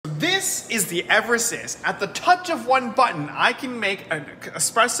This is the Eversys. At the touch of one button, I can make an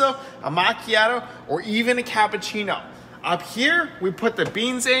espresso, a macchiato, or even a cappuccino. Up here, we put the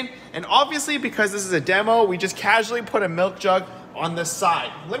beans in, and obviously because this is a demo, we just casually put a milk jug on the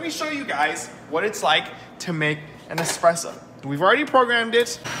side. Let me show you guys what it's like to make an espresso. We've already programmed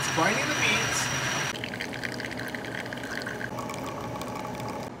it. It's grinding the beans.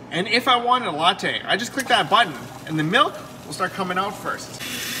 And if I wanted a latte, I just click that button and the milk will start coming out first.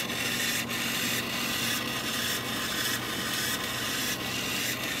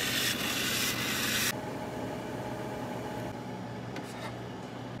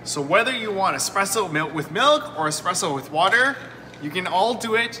 So whether you want espresso milk with milk or espresso with water, you can all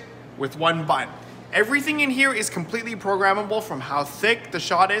do it with one button. Everything in here is completely programmable, from how thick the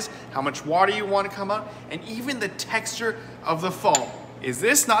shot is, how much water you want to come out, and even the texture of the foam. Is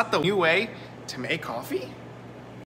this not the new way to make coffee?